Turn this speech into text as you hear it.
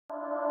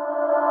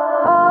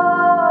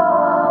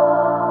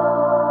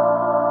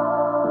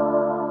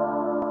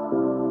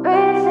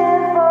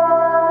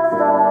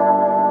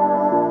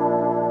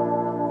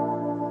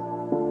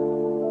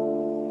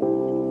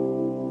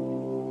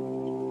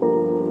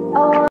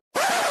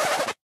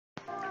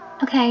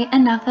Okay,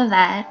 enough of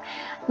that.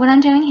 What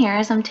I'm doing here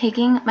is I'm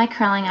taking my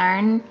curling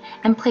iron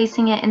and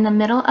placing it in the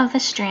middle of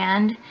the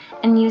strand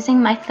and using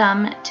my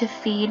thumb to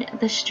feed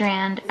the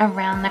strand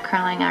around the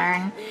curling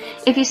iron.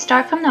 If you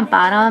start from the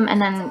bottom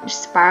and then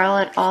spiral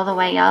it all the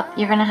way up,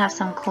 you're going to have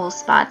some cool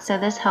spots, so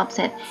this helps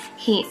it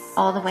heat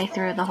all the way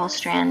through the whole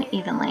strand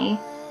evenly.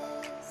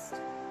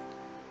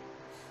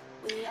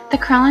 The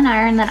curling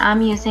iron that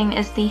I'm using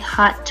is the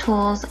Hot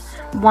Tools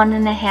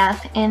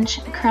 1.5 inch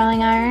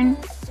curling iron.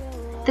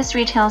 This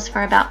retails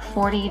for about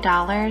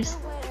 $40.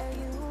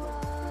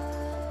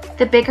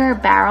 The bigger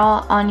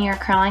barrel on your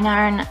curling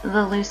iron,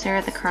 the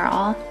looser the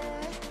curl.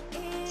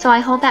 So I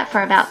hold that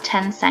for about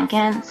 10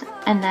 seconds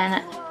and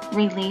then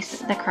release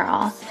the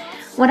curl.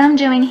 What I'm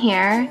doing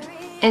here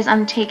is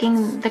I'm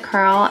taking the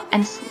curl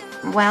and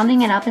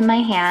wounding it up in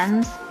my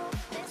hands.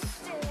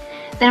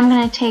 Then I'm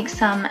going to take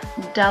some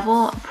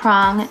double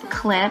prong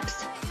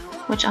clips,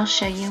 which I'll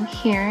show you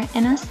here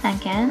in a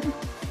second.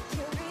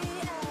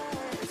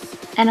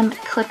 And I'm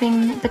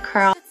clipping the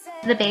curl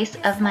to the base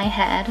of my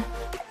head.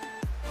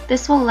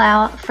 This will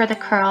allow for the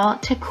curl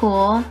to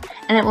cool,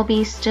 and it will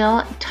be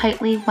still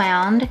tightly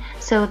wound,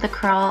 so the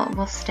curl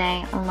will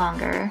stay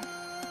longer.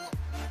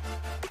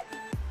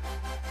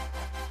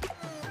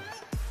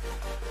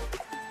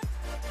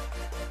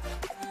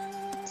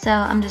 So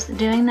I'm just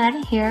doing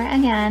that here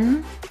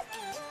again.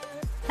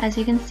 As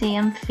you can see,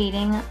 I'm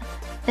feeding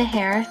the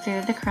hair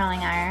through the curling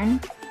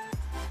iron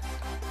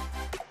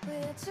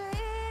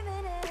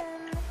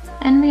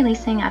and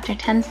releasing after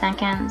 10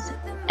 seconds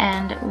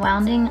and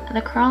wounding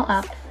the curl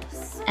up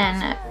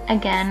and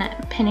again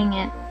pinning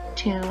it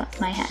to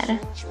my head.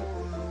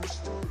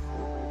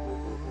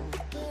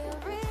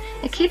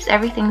 It keeps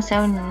everything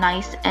so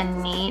nice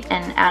and neat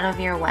and out of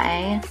your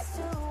way.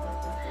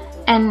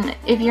 And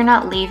if you're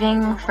not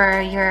leaving for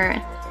your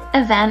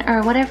event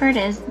or whatever it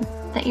is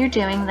that you're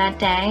doing that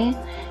day,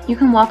 you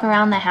can walk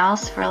around the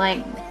house for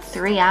like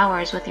 3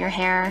 hours with your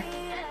hair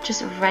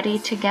just ready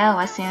to go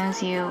as soon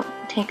as you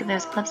take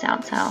those clips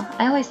out. So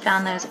I always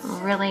found those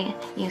really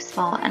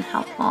useful and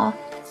helpful.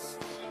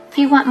 If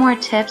you want more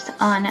tips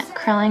on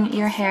curling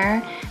your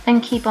hair,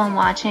 then keep on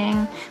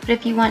watching. But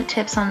if you want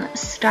tips on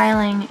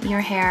styling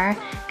your hair,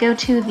 go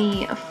to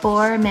the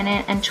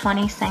 4-minute and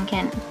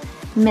 20-second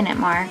minute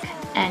mark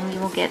and you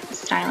will get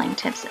styling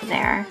tips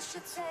there.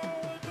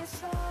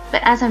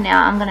 But as of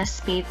now, I'm going to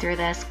speed through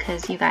this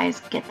because you guys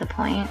get the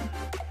point.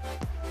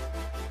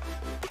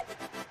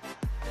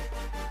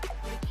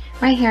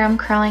 Right here, I'm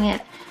curling it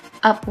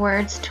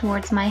upwards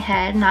towards my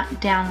head,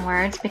 not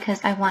downwards, because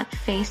I want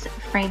face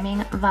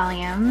framing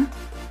volume.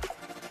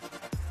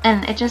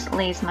 And it just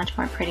lays much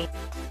more pretty.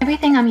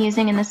 Everything I'm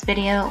using in this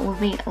video will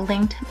be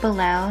linked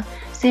below,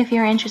 so if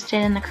you're interested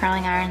in the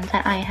curling irons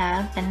that I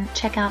have, then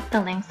check out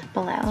the links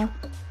below.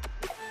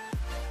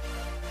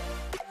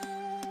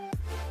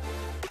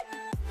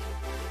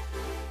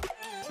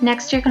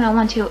 Next, you're going to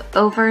want to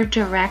over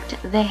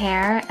direct the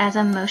hair as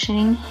I'm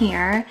motioning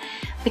here,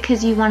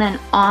 because you want an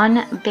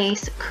on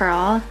base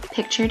curl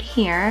pictured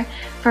here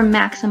for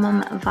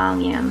maximum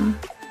volume.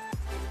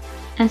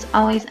 And it's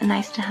always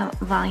nice to have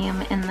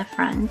volume in the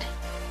front.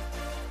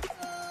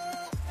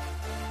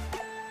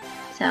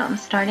 So I'm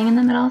starting in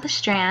the middle of the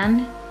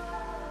strand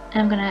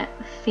and I'm going to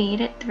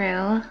feed it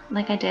through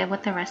like I did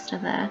with the rest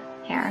of the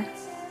hair.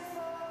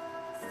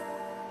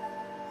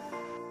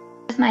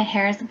 My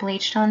hair is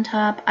bleached on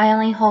top, I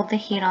only hold the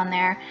heat on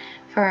there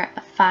for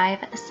 5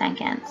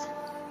 seconds.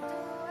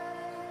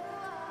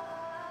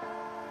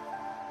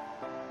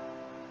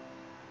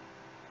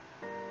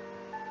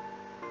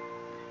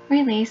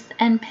 Release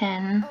and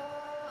pin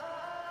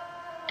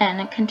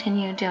and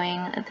continue doing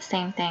the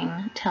same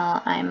thing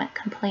till I'm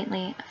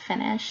completely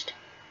finished.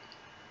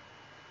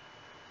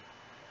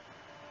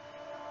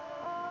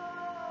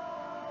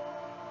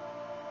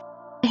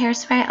 The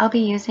hairspray I'll be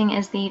using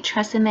is the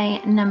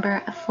Tresemme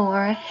No.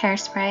 4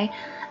 hairspray.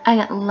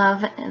 I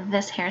love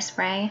this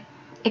hairspray.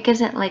 It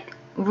gives it like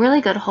really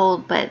good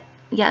hold, but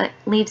yeah, it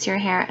leaves your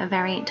hair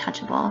very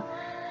touchable.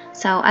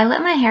 So I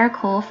let my hair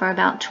cool for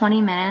about 20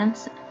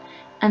 minutes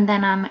and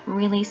then I'm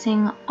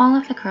releasing all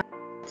of the curls.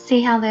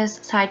 See how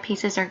those side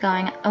pieces are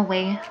going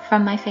away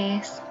from my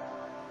face?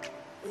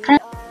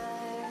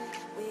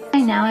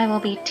 Now I will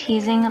be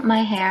teasing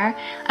my hair.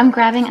 I'm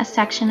grabbing a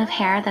section of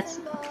hair that's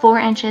 4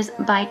 inches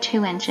by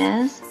 2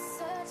 inches.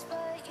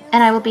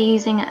 And I will be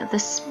using the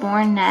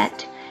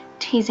Spornette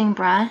teasing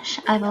brush.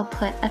 I will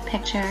put a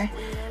picture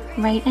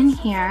right in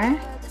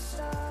here.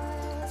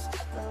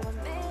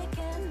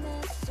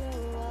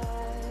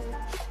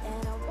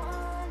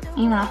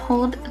 You want to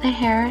hold the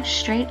hair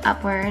straight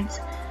upwards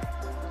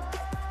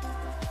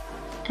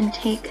and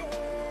take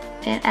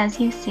it as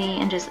you see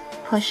and just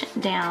push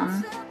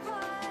down.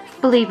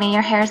 Believe me,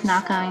 your hair is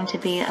not going to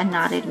be a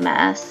knotted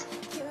mess.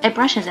 It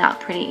brushes out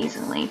pretty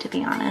easily, to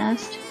be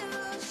honest.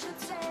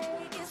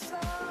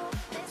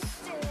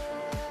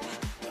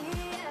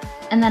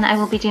 And then I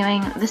will be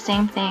doing the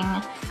same thing,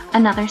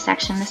 another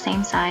section the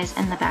same size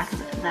in the back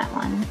of that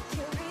one.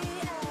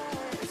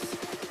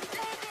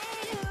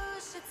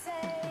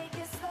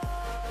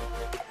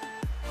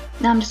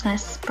 Now I'm just going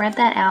to spread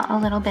that out a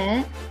little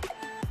bit.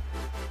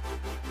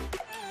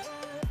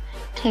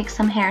 Take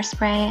some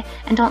hairspray,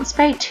 and don't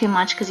spray too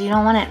much because you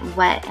don't want it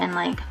wet and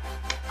like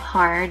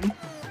hard.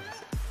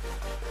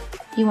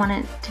 You want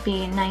it to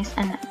be nice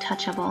and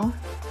touchable.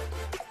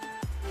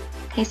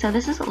 Okay, so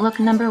this is look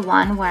number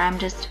 1, where I'm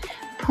just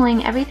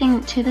pulling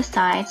everything to the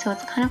side, so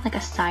it's kind of like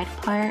a side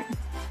part.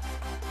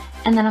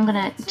 And then I'm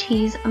gonna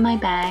tease my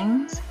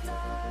bangs.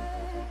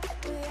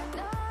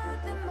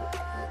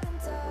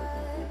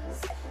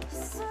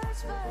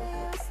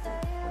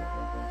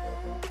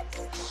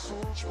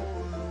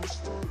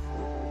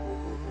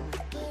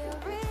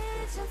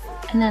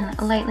 And then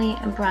lightly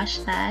brush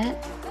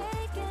that.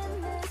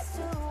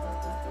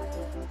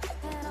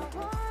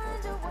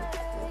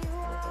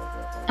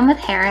 And with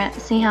hair,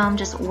 see how I'm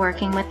just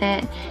working with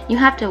it? You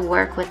have to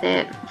work with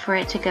it for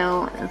it to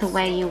go the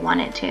way you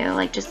want it to.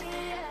 Like, just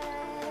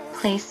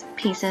place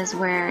pieces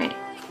where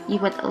you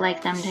would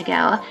like them to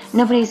go.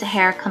 Nobody's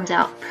hair comes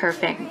out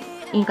perfect.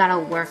 You gotta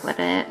work with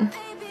it.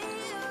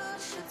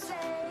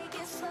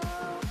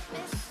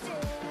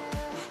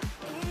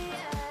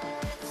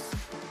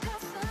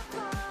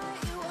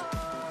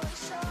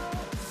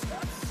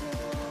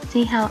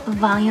 See how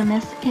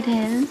voluminous it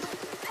is?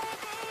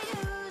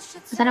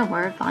 Is that a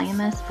word?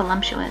 Voluminous?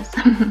 Voluptuous.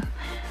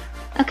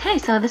 Okay,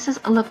 so this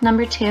is look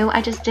number 2.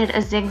 I just did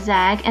a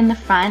zigzag in the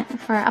front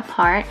for a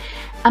part.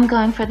 I'm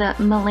going for the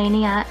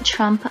Melania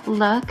Trump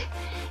look.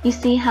 You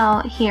see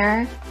how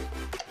here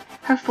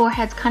her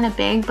forehead's kind of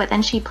big, but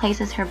then she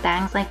places her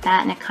bangs like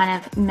that and it kind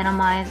of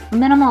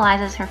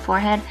minimalizes her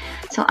forehead.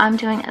 So I'm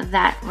doing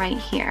that right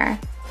here.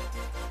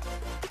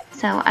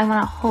 So I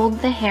want to hold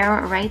the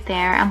hair right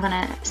there. I'm going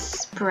to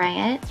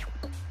spray it.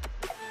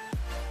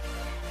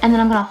 And then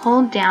I'm going to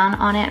hold down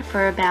on it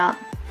for about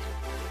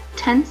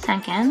 10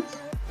 seconds.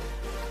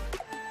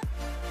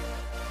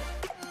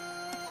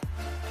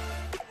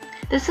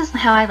 This is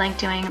how I like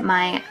doing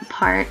my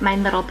part, my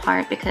middle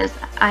part, because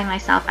I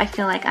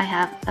feel like I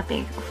have a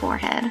big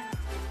forehead.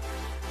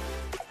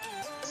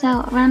 So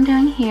what I'm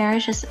doing here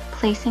is just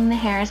placing the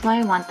hairs where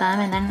I want them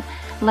and then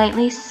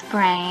lightly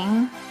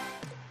spraying.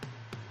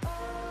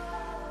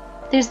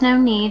 There's no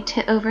need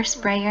to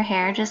overspray your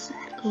hair, just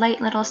light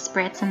little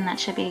spritz and that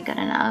should be good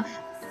enough.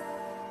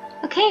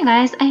 Okay, you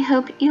guys, I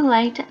hope you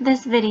liked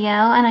this video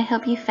and I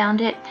hope you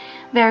found it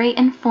very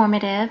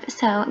informative.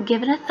 So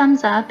give it a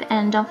thumbs up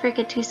and don't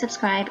forget to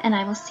subscribe, and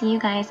I will see you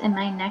guys in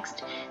my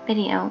next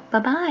video.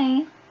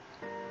 Bye-bye!